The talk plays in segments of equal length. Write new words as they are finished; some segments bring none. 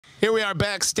Here we are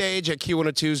backstage at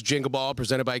Q102's Jingle Ball,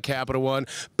 presented by Capital One.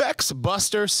 Beck's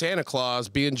Buster Santa Claus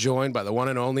being joined by the one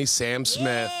and only Sam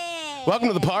Smith. Yeah. Welcome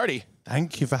to the party.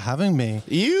 Thank you for having me.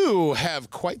 You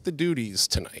have quite the duties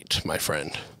tonight, my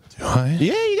friend. Do I?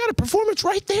 Yeah, you got a performance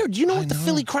right there. Do you know what the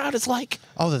Philly crowd is like?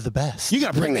 Oh, they're the best. You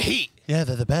got to bring the heat. Yeah,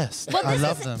 they're the best. Well, I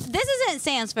love them. This isn't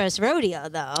Sam's first rodeo,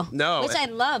 though. No. Which I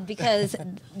love because,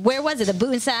 where was it, the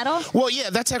Boot and Saddle? Well, yeah,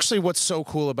 that's actually what's so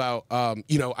cool about,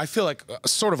 you know, I feel like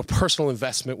sort of a personal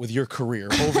investment with your career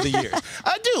over the years.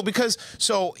 I do, because,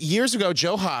 so years ago,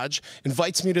 Joe Hodge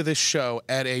invites me to this show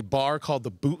at a bar called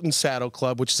the Boot and Saddle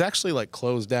Club, which is actually like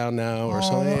closed down now or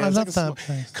something. I It's love like that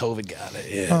place. COVID got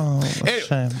it, yeah. Oh, Anyway,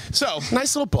 shame. so,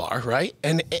 nice little bar, right?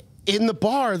 And in the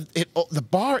bar,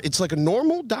 it's like a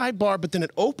normal dive bar, but then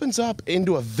it opens up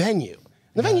into a venue.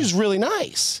 The venue's really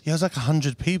nice. Yeah, it was like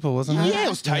 100 people, wasn't it? Yeah, it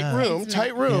was tight room.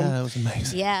 Yeah, it was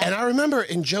amazing. Yeah. And I remember,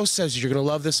 and Joe says, you're going to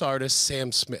love this artist,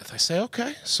 Sam Smith. I say,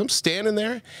 okay. So I'm standing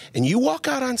there, and you walk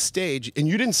out on stage, and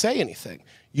you didn't say anything.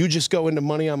 You just go into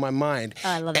Money on My Mind. Oh,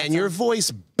 I love that and your song.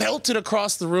 voice belted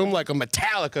across the room like a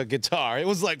Metallica guitar. It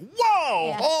was like, whoa,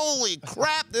 Yeah. holy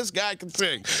crap, this guy can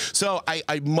sing. So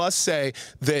I must say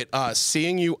that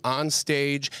seeing you on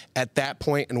stage at that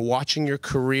point and watching your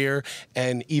career,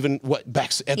 and even what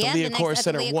Beck's at the Leah Core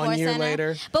Center 1 year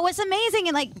later. But what's amazing,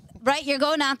 and like, right, you're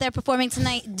going out there performing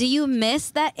tonight. Do you miss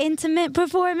that intimate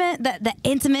performance, the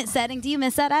intimate setting? Do you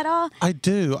miss that at all? I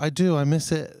do. I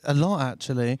miss it a lot,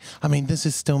 actually. I mean, this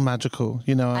is still magical.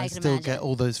 You know, I can still imagine. get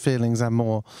all those feelings and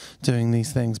more doing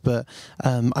these things. But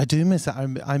I do miss it.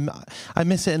 I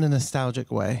miss it in a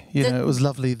nostalgic way. You know, it was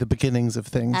lovely, the beginnings of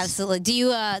things. Absolutely. Do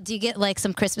you get like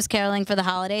some Christmas caroling for the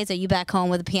holidays? Are you back home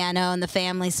with the piano and the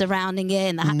family surrounding it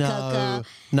and the hot cocoa?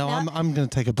 No, I'm going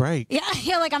to take a break. Yeah,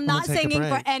 you're like, I'm not take a singing for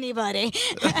break. anybody.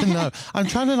 No, I'm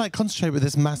trying to like concentrate with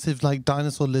this massive like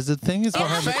dinosaur lizard thing. Is what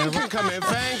I'm Fang can come in.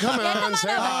 Fang, come on, say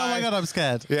Oh hi. my God, I'm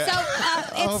scared. Yeah. So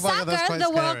Oh it's my God, that's soccer. quite The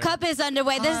World scary. Cup is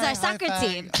underway. This is Hi, our soccer hi,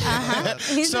 team.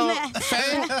 He's So the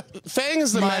man. Fang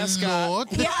is the My mascot. Lord.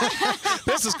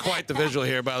 This is quite the visual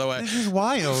here, by the way. This is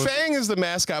wild. Fang is the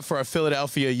mascot for our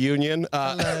Philadelphia Union.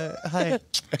 Hi.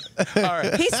 All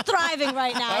right. He's thriving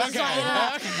right now. He's thriving.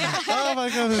 Oh my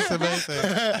God, this is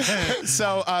amazing.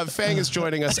 So Fang is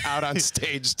joining us out on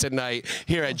stage tonight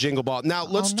here at Jingle Ball. Now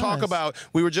let's talk nice. about.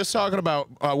 We were just talking about.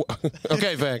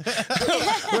 Okay, Fang.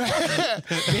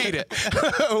 Beat it.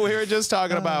 We were just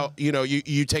talking about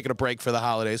you taking a break for the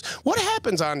holidays. What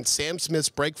happens on Sam Smith's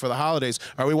break for the holidays?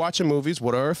 Are we watching movies?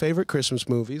 What are our favorite Christmas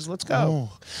movies? Let's go.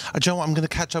 Oh, Joe, I'm going to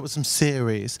catch up with some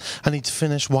series. I need to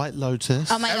finish White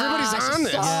Lotus. Oh my Everybody's gosh, on it's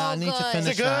this. so Yeah, I need to good. finish Is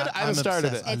it good? that. I haven't I'm started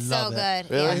obsessed. it. It's I so love good. it.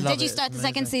 Really? Yeah. I Did love you it. start the It's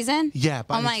second amazing. season? Yeah,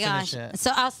 but Oh I my need to gosh. finish it.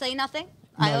 So I'll say nothing.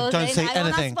 No, I will don't say I will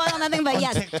anything. not spoil nothing, but On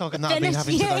yes. TikTok and that, I'll be finish.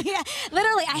 having to, Yeah, like- yeah.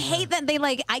 Literally, I hate that they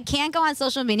I can't go on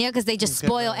social media because they just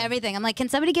spoil everything. I'm like, can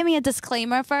somebody give me a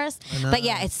disclaimer first? But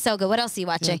yeah, it's so good. What else are you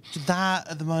watching? That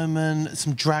at the moment,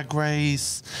 some Drag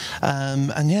Race,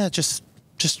 and yeah, just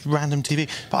random TV.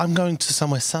 But I'm going to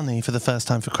somewhere sunny for the first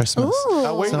time for Christmas. Ooh.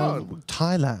 Where you So, going?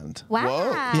 Thailand. Wow.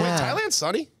 Whoa. Yeah. Wait, Thailand's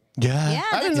sunny? Yeah. Yeah,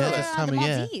 I didn't that's know this time the of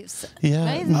year. Maldives. Yeah.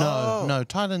 Right? No,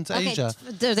 Thailand's Okay, Asia.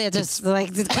 they're just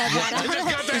like cut that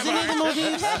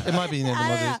out. It might be near the I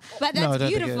don't know, Maldives. but No, I that's don't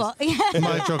beautiful. think it is.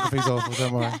 My geography's awful,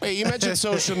 don't worry. Wait, you mentioned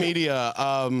social media,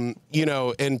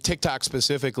 and TikTok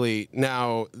specifically.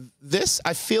 Now, this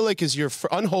I feel like is your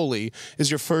Unholy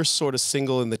is your first sort of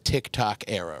single in the TikTok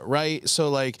era, right? So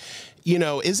like,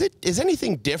 is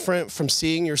anything different from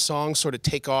seeing your song sort of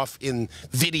take off in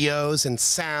videos and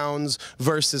sounds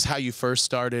versus how you first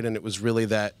started and it was really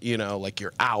that, like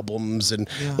your albums and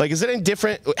like, is it any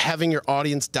different having your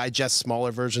audience digest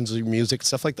smaller versions of your music,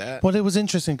 stuff like that? Well, it was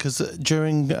interesting because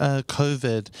during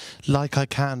COVID, Like I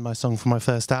Can, my song from my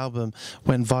first album,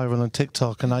 went viral on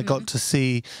TikTok, and I got to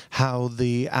see how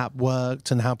the app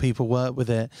worked and how people work with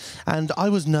it. And I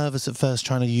was nervous at first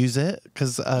trying to use it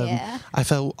because I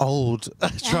felt old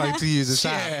trying to use this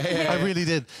app. I really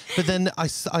did. But then I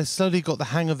slowly got the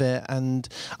hang of it, and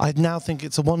I now think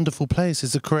it's a wonderful place.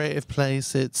 It's a creative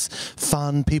place. It's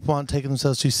fun. People aren't taking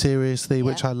themselves too seriously,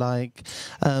 which I like.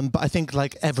 But I think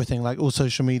like everything, like all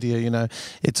social media,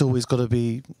 it's always got to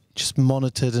be just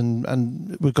monitored,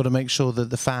 and we've got to make sure that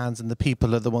the fans and the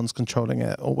people are the ones controlling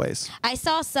it always. I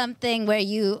saw something where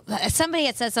somebody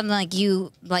had said something like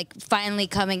you finally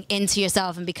coming into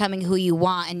yourself and becoming who you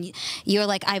want, and you're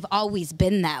like, I've always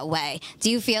been that way. Do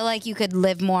you feel like you could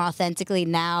live more authentically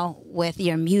now with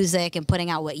your music and putting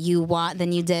out what you want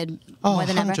than you did Oh, more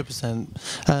than ever?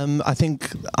 100%. I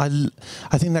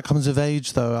think that comes with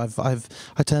age, though.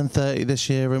 I turned 30 this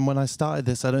year, and when I started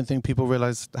this, I don't think people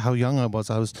realised how young I was.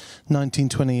 I was 19,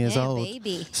 20 years Yeah, old.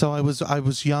 baby. So I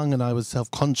was young, and I was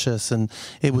self-conscious, and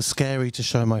it was scary to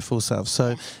show my full self.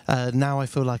 So now I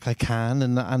feel like I can,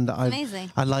 and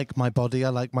amazing. I like my body, I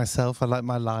like myself, I like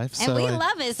my life. And we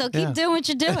love it, so keep doing what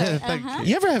you're doing. Thank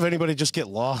you. You ever have anybody just get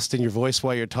lost in your voice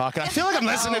while you're talking? I feel like I'm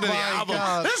listening to the my album.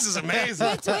 God. This is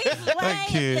amazing.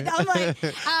 Thank you. I'm like,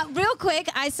 real quick,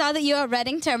 I saw that you were at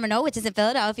Reading Terminal, which is in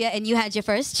Philadelphia, and you had your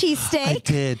first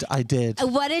cheesesteak. I did.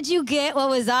 What did you get? What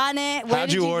was on it? Where How'd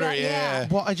did you order? go? Yeah.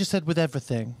 What I just said with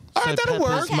everything. All right, that'll peppers,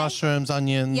 work. Okay. mushrooms,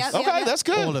 onions. Yep, Okay, that's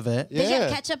good. All of it. Did you have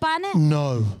Yeah. ketchup on it?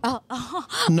 No. Oh.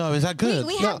 No, is that good?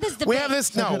 We have this debate. We have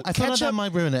this. No, I thought ketchup. that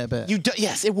might ruin it a bit.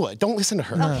 Yes, it would. Don't listen to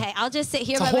her. Okay, I'll just sit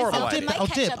here It's a by horrible myself with idea. my I'll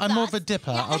dip. ketchup I'm more of a sauce.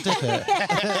 dipper. I'll dip it.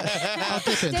 I'll dip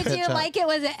it in Did you ketchup. like it?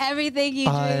 Was it everything you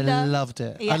I dreamed of? loved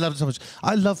it. Yeah. I loved it so much.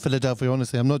 I love Philadelphia,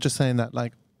 honestly. I'm not just saying that.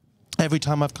 Like, every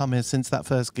time I've come here since that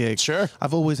first gig, Sure.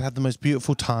 I've always had the most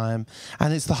beautiful time.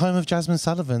 And it's the home of Jasmine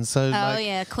Sullivan. So,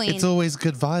 yeah, queen. It's always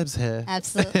good vibes here.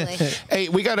 Absolutely. Hey,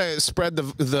 we got to spread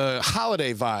the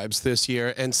holiday vibes this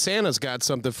year, and Santa's got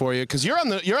something for you because you're on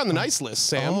the nice list,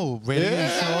 Sam. Oh, really? Yeah.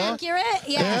 You sure? Accurate?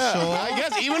 Yeah. Yeah, Sure. I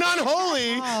guess even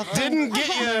Unholy didn't get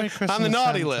Merry you Christmas, on the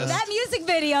naughty Santa. list. That music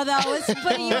video, though, was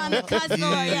putting you on the cusp.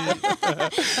 Yeah.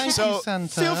 Thank So you,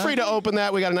 Santa. feel free to open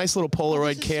that. We got a nice little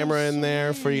Polaroid this is so camera in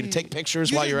there for you to take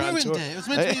pictures You while just you're on ruined tour. it. It was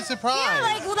meant to be a surprise. Yeah,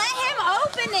 like, let him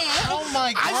open it. Oh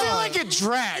my God. I feel like it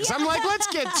drags. I'm like, let's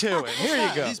get to it. Here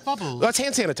you go. These bubbles. That's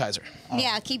hand sanitizer.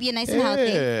 Yeah, keep you nice and healthy.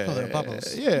 Oh, they're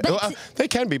bubbles. Yeah, But- well, they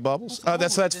can be bubbles.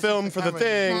 That's this film is for the the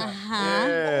camera. thing.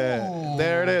 Yeah,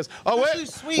 there it is. Oh That's wait,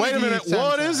 so sweet wait a of you, minute.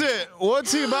 What Santa. is it?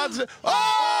 What's he about to?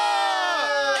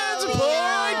 Oh, it's a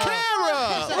Polaroid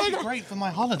camera. That's great for my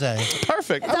holiday.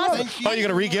 Perfect. I love it. Thank you. Oh, you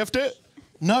gonna regift it?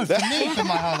 No, for me, for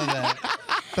my holiday.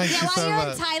 Thank Yeah, you while so you're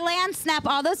much. in Thailand, snap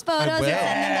all those photos and will.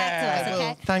 send them back to us,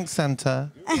 okay? Thanks,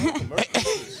 Santa.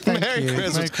 Merry you.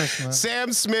 Christmas. Merry Christmas.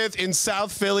 Sam Smith in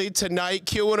South Philly tonight.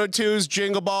 Q102's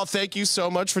Jingle Ball. Thank you so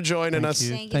much for joining us.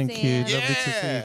 Thank you. Thank you, Thank you. Sam. Lovely to see you.